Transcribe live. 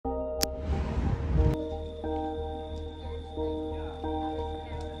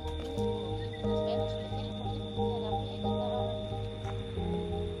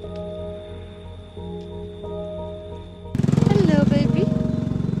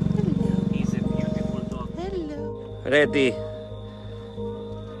ready.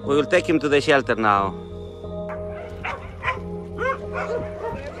 We will take him to the shelter now.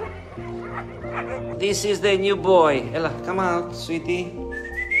 This is the new boy. Ella, come out, sweetie.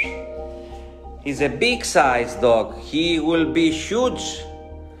 He's a big size dog. He will be huge.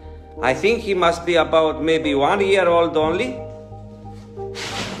 I think he must be about maybe 1 year old only.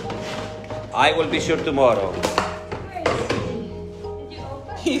 I will be sure tomorrow.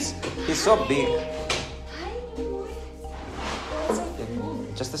 He's so big.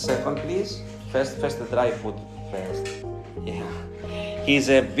 Just a second, please. First the dry food first. Yeah. He's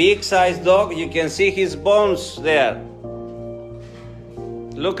a big size dog. You can see his bones there.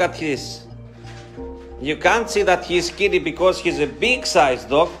 Look at his. You can't see that he's skinny because he's a big size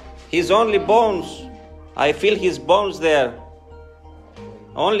dog. He's only bones. I feel his bones there.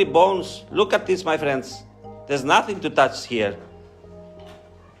 Only bones. Look at this, my friends. There's nothing to touch here.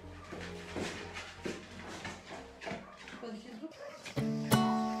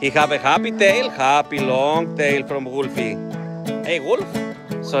 He have a happy tail, happy long tail from Wolfie. Hey, Wolf.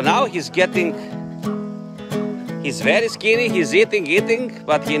 So now he's very skinny, he's eating,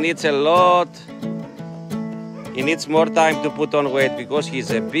 but he needs a lot. He needs more time to put on weight because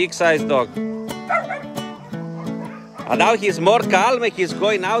he's a big size dog. And now he's more calm and he's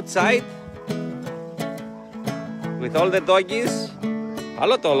going outside with all the doggies.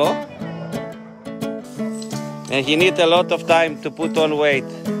 Hello, Tolo. And he needs a lot of time to put on weight.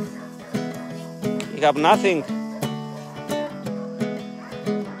 He have nothing.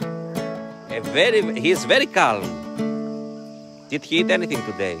 He's very calm. Did he eat anything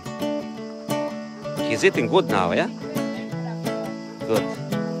today? He's eating good now, yeah? Good.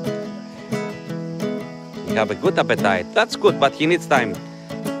 You have a good appetite. That's good, but he needs time.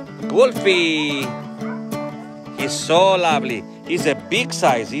 Wolfie! He's so lovely. He's a big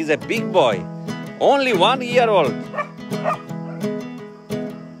size. He's a big boy. Only 1 year old.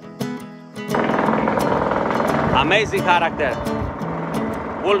 Amazing character.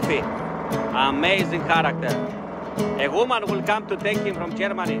 Wolfie. Amazing character. A woman will come to take him from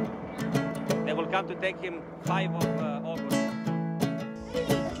Germany. They will come to take him 5 of August.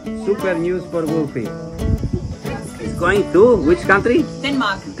 Super news for Wolfie. He's going to which country?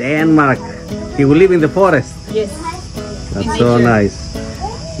 Denmark. Denmark. He will live in the forest. Yes. That's so nice.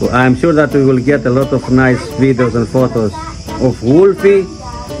 Well, I'm sure that we will get a lot of nice videos and photos of Wolfie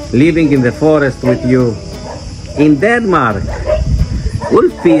living in the forest with you in Denmark.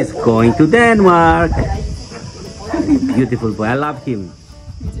 Wolfie is going to Denmark. Beautiful boy. I love him.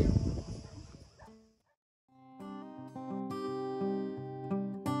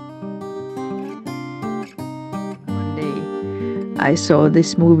 One day I saw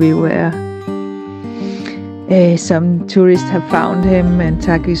this movie where some tourists have found him and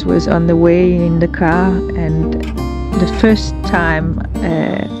Takis was on the way in the car, and the first time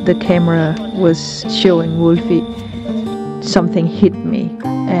the camera was showing Wolfie, something hit me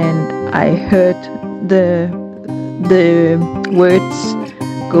and I heard the words,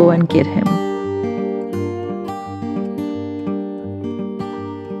 "Go and get him."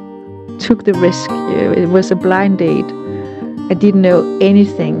 Took the risk. It was a blind date. I didn't know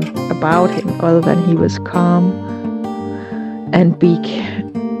anything about him other than he was calm and big.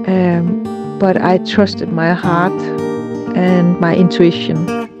 But I trusted my heart and my intuition.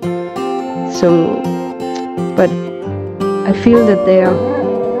 But I feel that they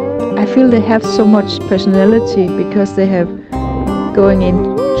have so much personality because they have going in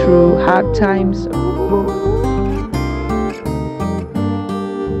through hard times.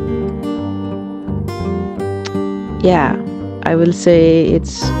 Yeah, I will say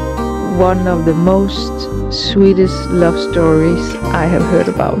it's one of the most sweetest love stories I have heard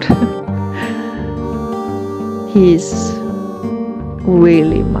about. He's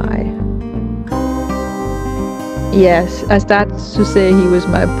really yes, I started to say he was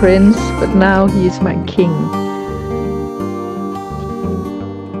my prince, but now he is my king.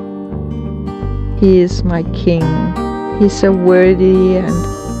 He is my king. He's so worthy and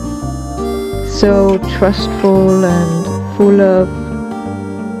so trustful and full of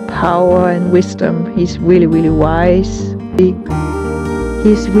power and wisdom. He's really, really wise.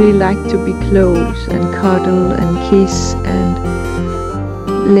 He's really like to be close and cuddle and kiss and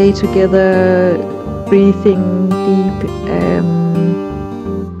lay together, breathing deep.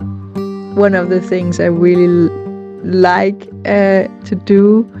 One of the things I really like to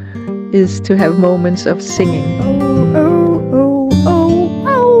do is to have moments of singing. Oh, oh, oh,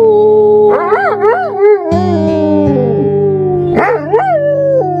 oh, oh.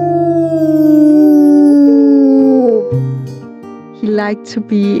 He like to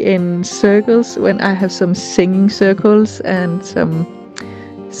be in circles when I have some singing circles and some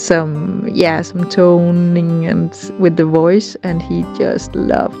toning and with the voice, and he just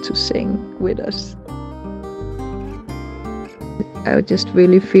loved to sing with us. I just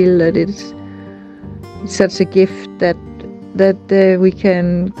really feel that it's such a gift that we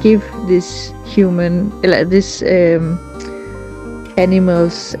can give this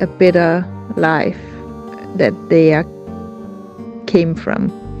animals a better life that they came from,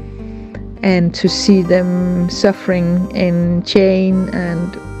 and to see them suffering in chain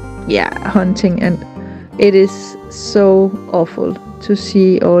and hunting, and it is so awful to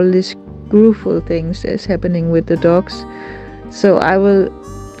see all these gruesome things that's happening with the dogs. So I will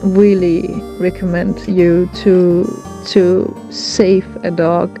really recommend you to save a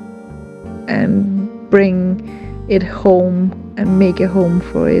dog and bring it home and make a home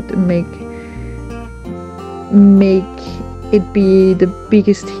for it, and make it be the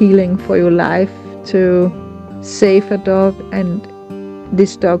biggest healing for your life to save a dog, and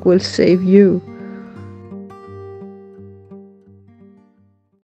this dog will save you.